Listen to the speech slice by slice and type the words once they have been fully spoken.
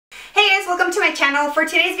guys, welcome to my channel. For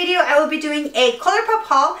today's video, I will be doing a Colourpop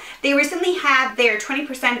haul. They recently had their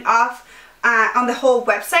 20% off on the whole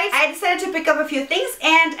website. I decided to pick up a few things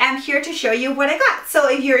and I'm here to show you what I got. So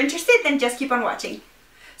if you're interested, then just keep on watching.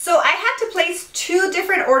 So I had to place two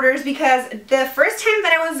different orders because the first time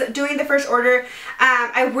that I was doing the first order,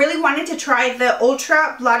 I really wanted to try the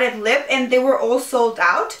Ultra Blotted Lip and they were all sold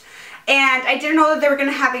out. And I didn't know that they were going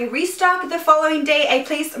to have a restock the following day. I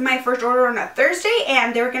placed my first order on a Thursday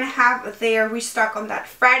and they were going to have their restock on that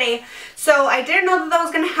Friday. So I didn't know that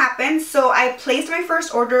was going to happen. So I placed my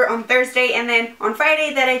first order on Thursday, and then on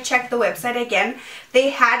Friday that I checked the website again, they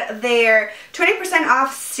had their 20%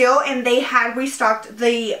 off still and they had restocked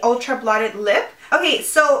the Ultra Blotted Lip. Okay,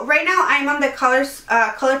 so right now I'm on the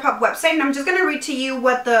Colourpop website and I'm just going to read to you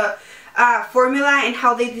what the formula and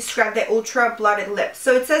how they describe the Ultra Blotted Lip.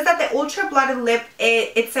 So it says that the Ultra Blotted Lip,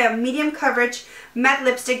 it's a medium coverage matte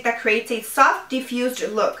lipstick that creates a soft diffused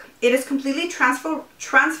look. It is completely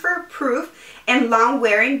transfer proof and long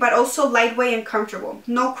wearing, but also lightweight and comfortable.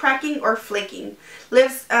 No cracking or flaking.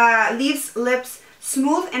 Leaves lips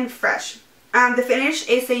smooth and fresh. The finish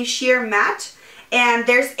is a sheer matte, and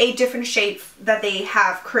there's a different shade that they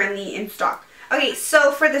have currently in stock. Okay,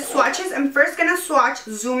 so for the swatches, I'm first going to swatch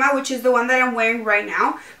Zuma, which is the one that I'm wearing right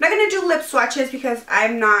now. I'm not going to do lip swatches because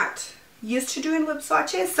I'm not used to doing lip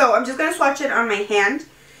swatches. So I'm just going to swatch it on my hand.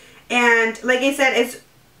 And like I said,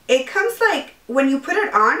 it comes like, when you put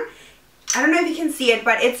it on, I don't know if you can see it,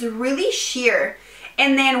 but it's really sheer.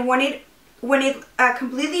 And then when it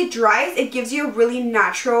completely dries, it gives you a really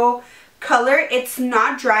natural color. It's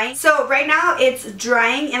not drying. So right now it's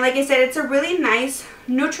drying, and like I said, it's a really nice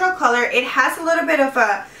neutral color. It has a little bit of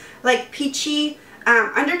a like peachy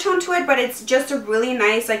undertone to it, but it's just a really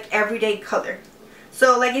nice like everyday color.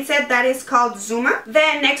 So like I said, that is called Zuma.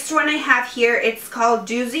 The next one I have here, it's called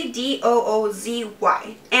Doozy,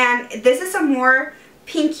 D-O-O-Z-Y, and this is a more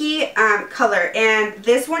pinky color, and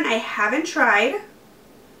this one I haven't tried.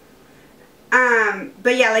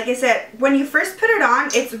 But yeah, like I said, when you first put it on,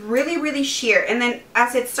 it's really sheer, and then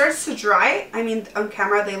as it starts to dry, I mean on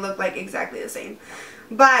camera they look like exactly the same,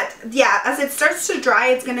 but yeah, as it starts to dry,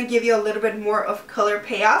 it's gonna give you a little bit more of color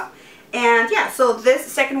payoff. And yeah, so this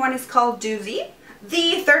second one is called Doozy.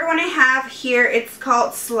 The third one I have here, it's called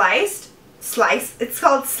it's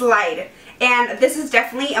called Slide, and this is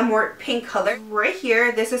definitely a more pink color. Right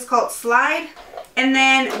here, this is called Slide. And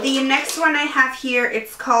then the next one I have here,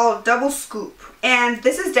 it's called Double Scoop, and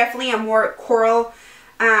this is definitely a more coral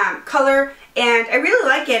color, and I really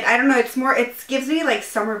like it. I don't know, it gives me like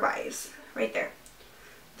summer vibes right there.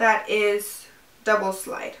 That is Double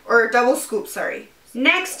Slide, or Double Scoop, sorry.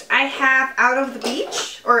 Next I have Out of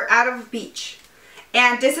Beach,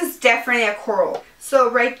 and this is definitely a coral. So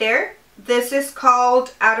right there, this is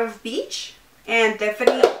called Out of Beach, and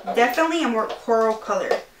definitely a more coral color.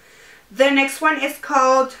 The next one is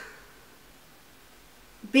called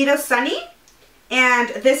Bit of Sunny, and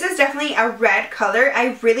this is definitely a red color.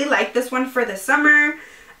 I really like this one for the summer,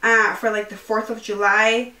 for like the 4th of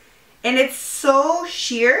July, and it's so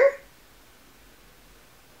sheer,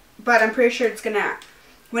 but I'm pretty sure it's gonna,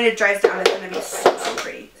 when it dries down, it's gonna be so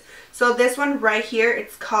pretty. So this one right here,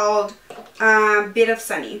 it's called Bit of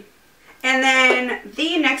Sunny. And then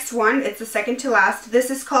the next one, it's the second to last.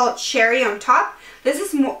 This is called Cherry on Top. This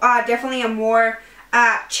is definitely a more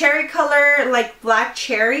cherry color, like black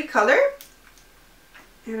cherry color.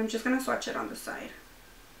 And I'm just going to swatch it on the side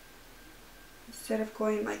instead of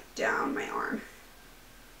going like down my arm.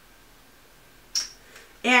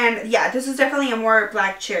 And yeah, this is definitely a more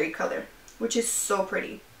black cherry color, which is so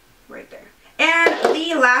pretty right there. And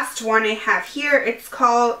the last one I have here, it's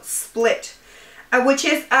called Split. Which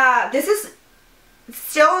is, this is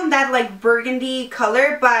still in that like burgundy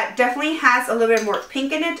color, but definitely has a little bit more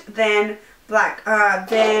pink in it than black,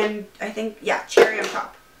 than I think, yeah, cherry on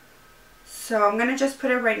top. So I'm going to just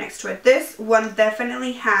put it right next to it. This one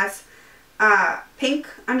definitely has pink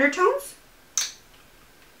undertones.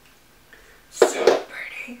 So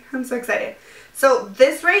pretty. I'm so excited. So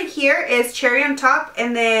this right here is Cherry on Top,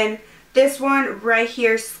 and then this one right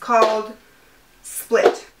here is called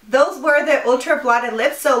Split. Those were the Ultra Blotted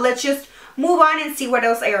Lips, so let's just move on and see what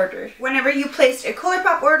else I ordered. Whenever you placed a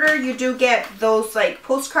Colourpop order, you do get those like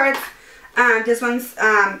postcards. This one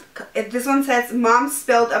says Mom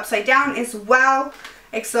Spilled Upside Down as well.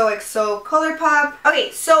 XOXO Colourpop.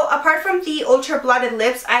 Okay, so apart from the Ultra Blotted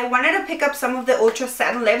Lips, I wanted to pick up some of the Ultra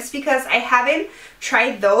Satin Lips because I haven't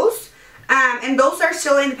tried those. And those are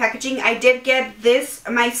still in the packaging. I did get this,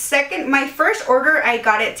 my first order, I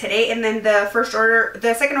got it today, and then the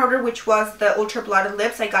second order, which was the Ultra Blotted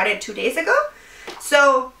Lips, I got it 2 days ago.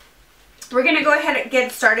 So we're gonna go ahead and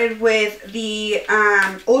get started with the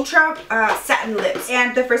Ultra Satin Lips.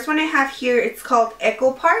 And the first one I have here, it's called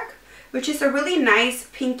Echo Park, which is a really nice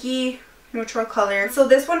pinky neutral color. So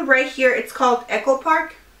this one right here, it's called Echo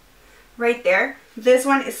Park, right there. This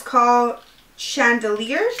one is called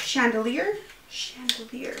Chandelier.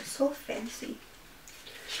 So fancy.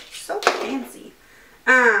 So fancy.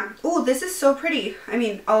 Oh, this is so pretty. I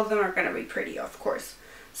mean, all of them are gonna be pretty, of course.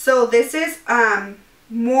 So this is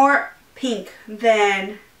more pink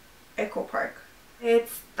than Echo Park.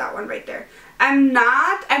 It's that one right there. I'm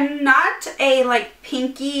not a like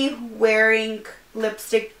pinky wearing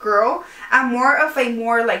lipstick girl. I'm more of a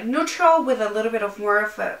like neutral with a little bit of more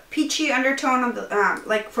of a peachy undertone on the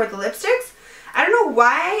like for the lipsticks. I don't know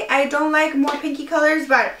why I don't like more pinky colors,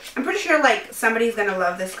 but I'm pretty sure like somebody's gonna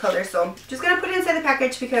love this color, so I'm just gonna put it inside the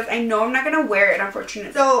package because I know I'm not gonna wear it,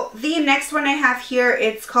 unfortunately. So the next one I have here,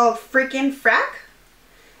 it's called Freakin' Frack,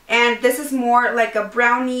 and this is more like a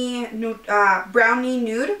brownie nude,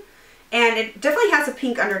 and it definitely has a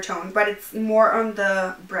pink undertone, but it's more on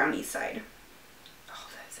the brownie side. Oh,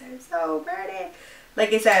 this is so pretty.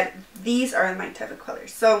 Like I said, these are my type of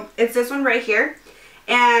colors. So it's this one right here,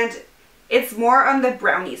 and it's more on the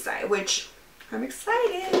brownie side, which I'm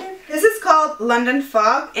excited. This is called London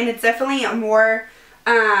Fog, and it's definitely a more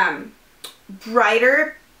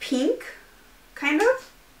brighter pink, kind of.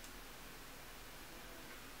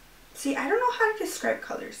 See, I don't know how to describe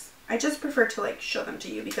colors. I just prefer to like show them to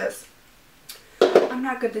you because I'm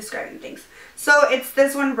not good describing things. So it's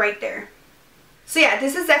this one right there. So yeah,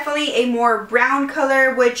 this is definitely a more brown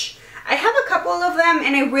color, which I have a couple of them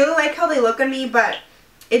and I really like how they look on me, but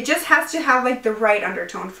it just has to have like the right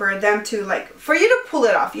undertone for them to like, for you to pull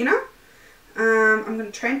it off, you know? I'm gonna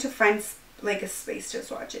try to find like a space to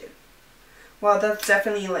swatch it. Well, that's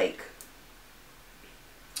definitely like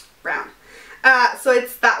brown. So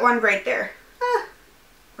it's that one right there.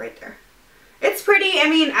 Right there. It's pretty. I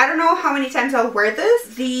mean, I don't know how many times I'll wear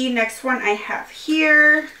this. The next one I have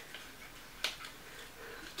here.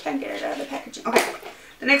 Can't get it out of the packaging. Okay.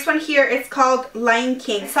 The next one here, it's called Lion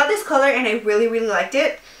King. I saw this color and I really, really liked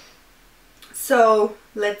it. So,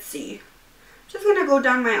 let's see. I'm just going to go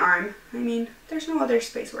down my arm. I mean, there's no other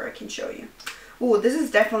space where I can show you. Ooh, this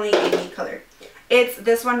is definitely a neat color. It's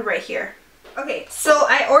this one right here. Okay, so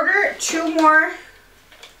I ordered 2 more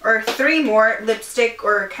or 3 more lipstick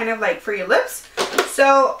or kind of like for your lips.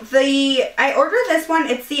 So, I ordered this one.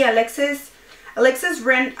 It's the Alexis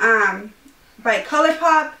Ren by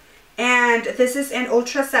Colourpop. And this is an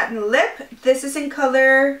Ultra Satin Lip. This is in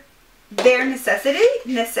color Bare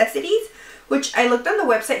Necessities, which I looked on the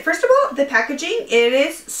website. First of all, the packaging, it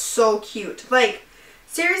is so cute. Like,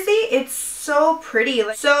 seriously, it's so pretty.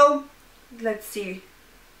 So, let's see.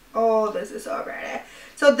 Oh, this is so pretty.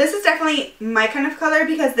 So this is definitely my kind of color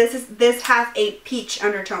because this has a peach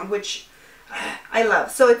undertone, which I love.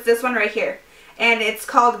 So it's this one right here. And it's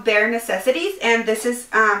called Bare Necessities. And this is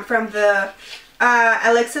from the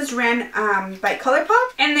Alexis Ren by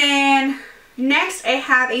Colourpop. And then next I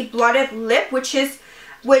have a Blotted Lip, which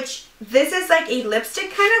this is like a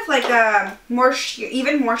lipstick, kind of like a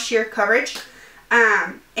even more sheer coverage.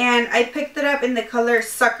 And I picked it up in the color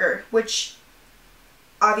Sucker, which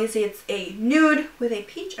obviously it's a nude with a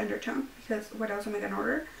peach undertone because what else am I gonna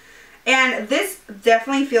order? And this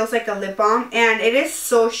definitely feels like a lip balm, and it is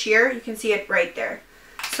so sheer. You can see it right there.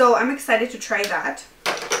 So I'm excited to try that.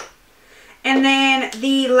 And then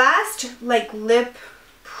the last like lip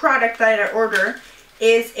product that I ordered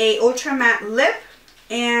is a Ultra Matte Lip,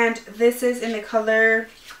 and this is in the color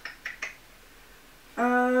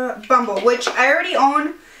Bumble, which I already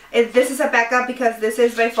own. This is a backup because this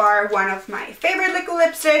is by far one of my favorite liquid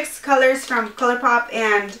lipsticks colors from Colourpop,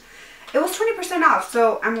 and it was 20% off,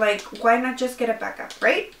 so I'm like, why not just get a backup,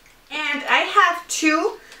 right? And I have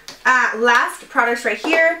 2 last products right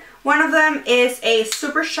here. One of them is a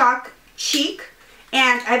Super Shock Cheek,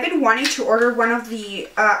 and I've been wanting to order one of the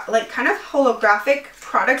like kind of holographic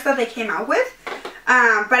products that they came out with,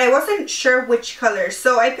 but I wasn't sure which color,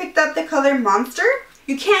 so I picked up the color Monster.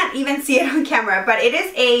 You can't even see it on camera, but it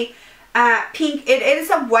is a pink. It is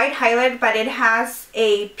a white highlight, but it has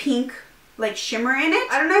a pink like shimmer in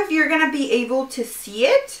it. I don't know if you're gonna be able to see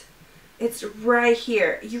it. It's right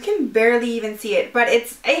here. You can barely even see it, but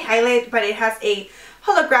it's a highlight, but it has a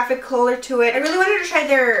holographic color to it. I really wanted to try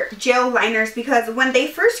their gel liners because when they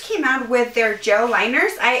first came out with their gel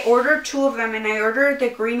liners, I ordered 2 of them, and I ordered the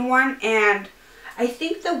green one and I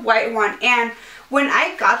think the white one. And when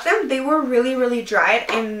I got them, they were really, really dried,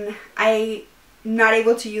 and I'm not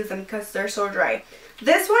able to use them because they're so dry.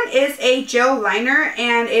 This one is a gel liner,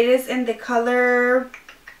 and it is in the color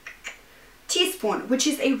teaspoon, which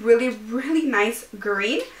is a really nice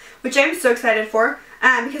green, which I'm so excited for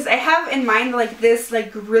because I have in mind like this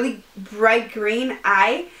like really bright green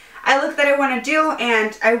eye look that I want to do,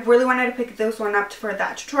 and I really wanted to pick this one up for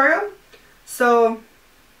that tutorial. So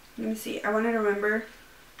let me see, I wanted to remember.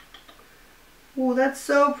 Oh, that's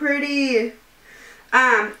so pretty.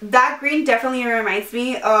 That green definitely reminds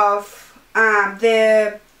me of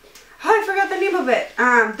I forgot the name of it.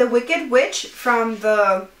 The Wicked Witch from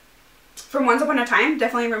Once Upon a Time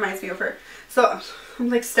definitely reminds me of her. So I'm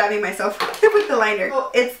like stabbing myself with the liner.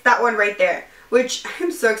 Oh, it's that one right there, which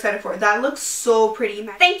I'm so excited for. That looks so pretty.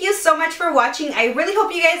 Thank you so much for watching. I really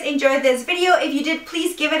hope you guys enjoyed this video. If you did,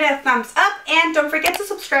 please give it a thumbs up, and don't forget to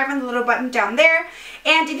subscribe on the little button down there.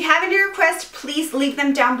 And if you have any requests, please leave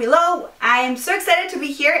them down below. I am so excited to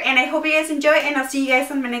be here, and I hope you guys enjoy, and I'll see you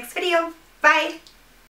guys on my next video. Bye!